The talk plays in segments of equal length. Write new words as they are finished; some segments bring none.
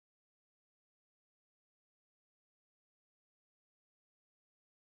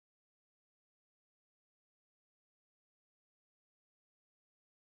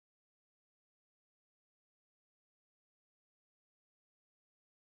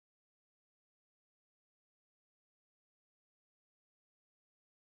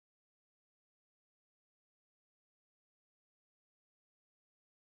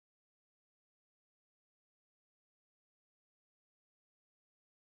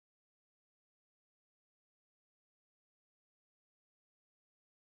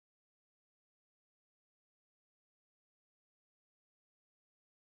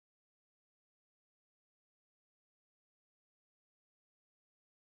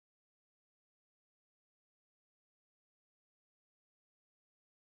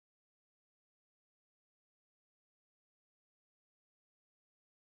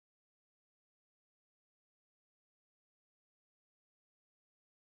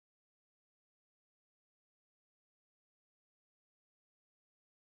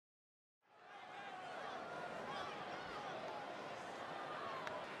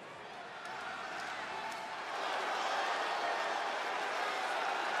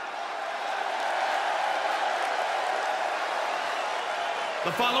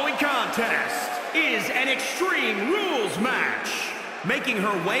The following contest is an Extreme Rules match. Making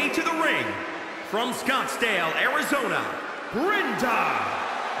her way to the ring from Scottsdale, Arizona, Brenda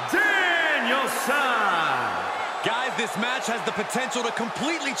Danielson. Guys, this match has the potential to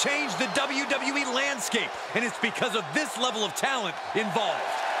completely change the WWE landscape, and it's because of this level of talent involved.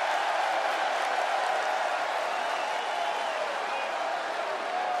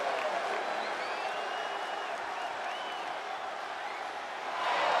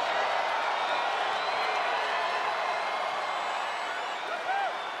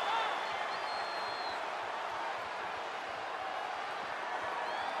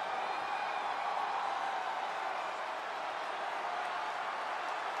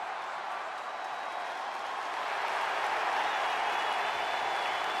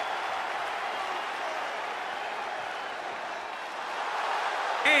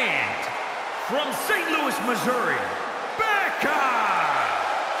 And from St. Louis, Missouri, Becca!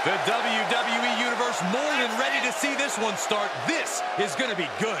 The WWE Universe more than ready to see this one start. This is going to be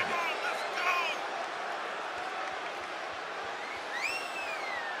good.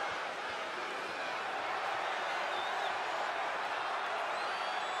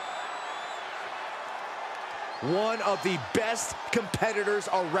 One of the best competitors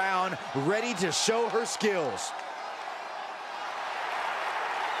around, ready to show her skills.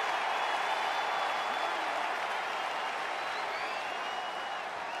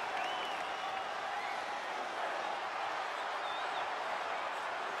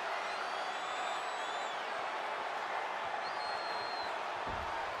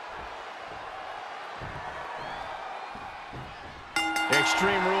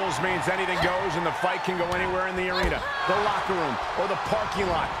 Extreme Rules means anything goes and the fight can go anywhere in the arena, the locker room, or the parking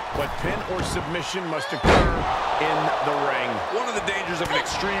lot. But pin or submission must occur in the ring. One of the dangers of an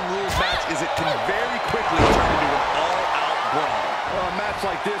Extreme Rules match is it can very quickly turn into an all-out brawl. Well, a match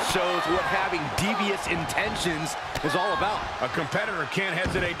like this shows what having devious intentions is all about. A competitor can't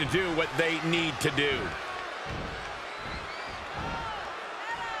hesitate to do what they need to do.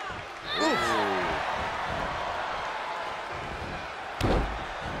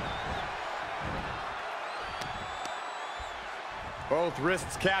 Both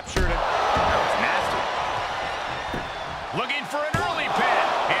wrists captured. That was nasty. Looking for an early pin.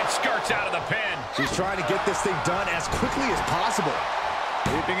 And skirts out of the pin. She's trying to get this thing done as quickly as possible.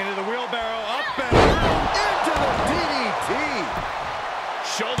 Leaping into the wheelbarrow. Up and Into the DDT.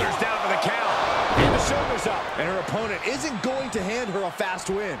 shoulders down for the count. And the shoulders up. And her opponent isn't going to hand her a fast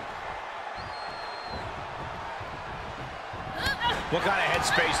win. What kind of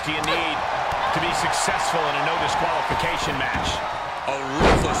headspace do you need to be successful in a no disqualification match? A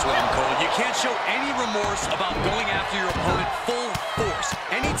ruthless one, Cole. You can't show any remorse about going after your opponent full force.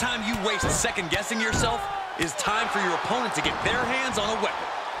 Anytime you waste second-guessing yourself is time for your opponent to get their hands on a weapon.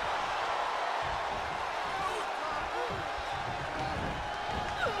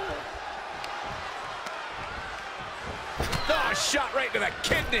 Oh, shot right to the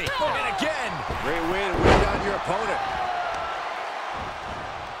kidney. And again. Great way to wear down your opponent.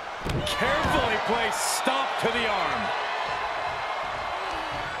 Carefully placed stomp to the arm.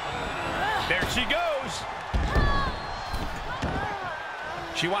 There she goes.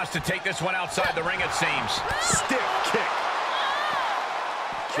 She wants to take this one outside the ring, it seems. Stiff kick.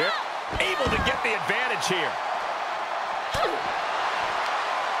 Kick. Able to get the advantage here.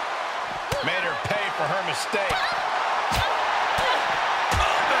 Made her pay for her mistake.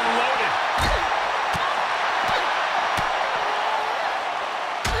 Up and loaded.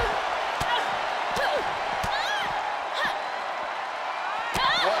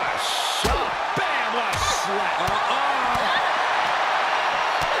 What a shot. Bam, what a slap.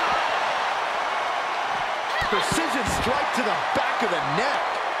 Precision strike to the back of the neck.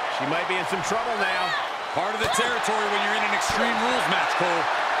 She might be in some trouble now. Part of the territory when you're in an Extreme Rules match, Cole.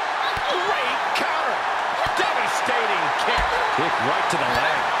 Great counter. Devastating kick. Kick right to the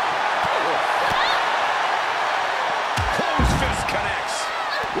leg. Closed fist connects.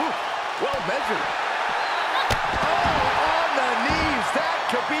 Ooh, well measured. Oh, on the knees. That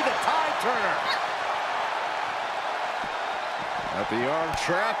could be the tie turner. At the arm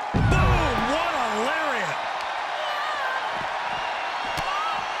trap. Boom! What a lariat.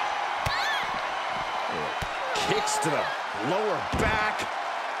 Kicks to the lower back.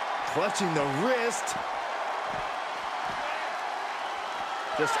 Clutching the wrist.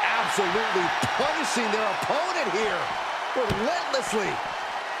 Just absolutely punishing their opponent here. Relentlessly.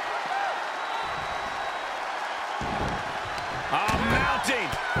 Mounting.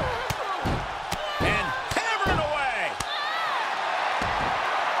 And hammering away.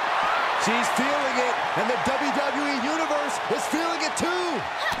 She's feeling it. And the WWE Universe is feeling it too.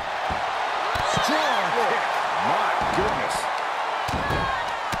 Strong kick. My goodness.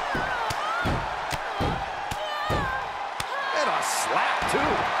 And a slap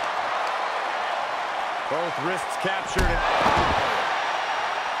too. Both wrists captured.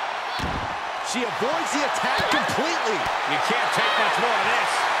 She avoids the attack completely. You can't take much more of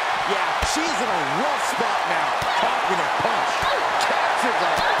this. Yeah, she's in a rough spot now. Caught with a punch. Catches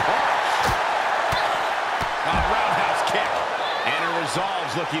a punch. A roundhouse kick. And her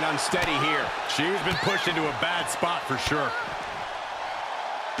resolve's looking unsteady here. She's been pushed into a bad spot for sure.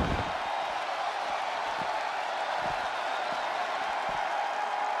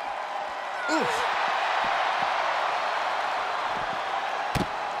 Oof.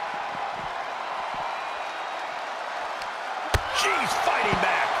 She's fighting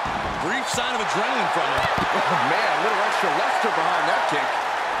back. Brief sign of adrenaline from her. Oh, man, a little extra luster behind that kick.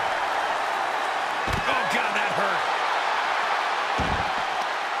 Oh, God, that hurt.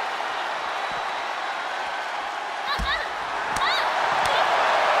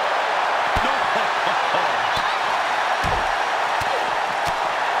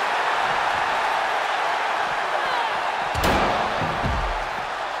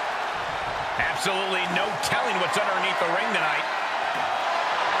 Absolutely no telling what's underneath the ring tonight.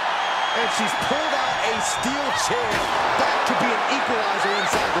 And she's pulled out a steel chair. That could be an equalizer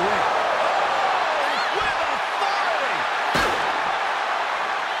inside the ring. With authority.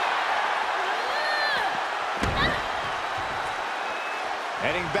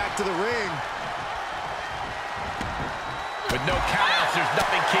 Heading back to the ring. With no countouts, there's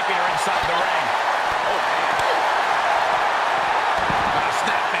nothing keeping her inside the ring. Oh, man. A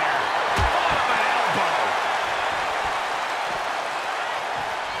snapmare. Oh, an elbow.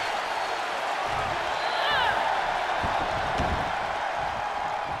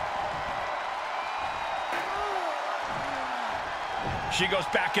 She goes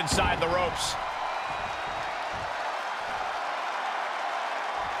back inside the ropes.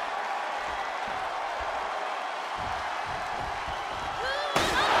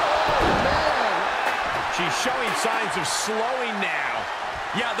 She's showing signs of slowing now.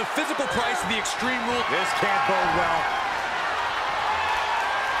 Yeah, the physical price of the Extreme Rule. This can't bode well.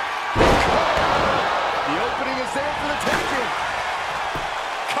 The opening is there for the taking.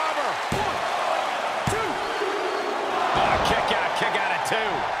 Cover. 1, 2. Oh, kick out at 2.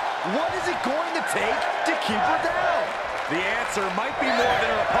 What is it going to take to keep her down? The answer might be more than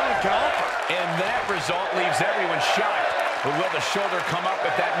her opponent can offer. And that result leaves everyone shocked. But will the shoulder come up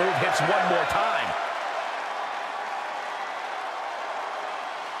if that move hits one more time?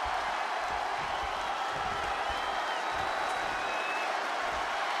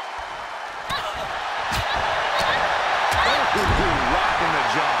 Rocking the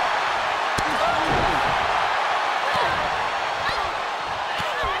jaw.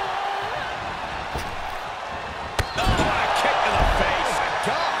 Oh, a kick to the face.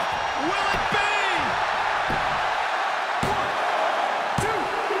 God. Will it be? 1, 2.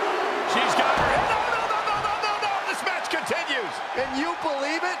 She's got her. No. This match continues. Can you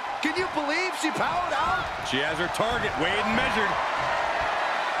believe it? Can you believe she powered out? She has her target weighed and measured.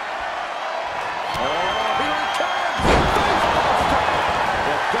 Oh, here it comes.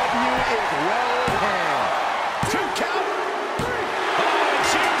 The W is well in hand. 2 count. 3. Oh, and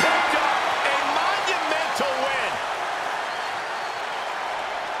she picked up a monumental win.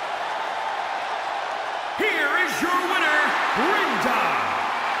 Here is your winner, Brenda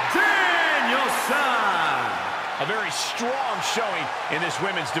Danielson. A very strong showing in this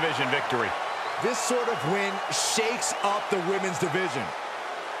women's division victory. This sort of win shakes up the women's division.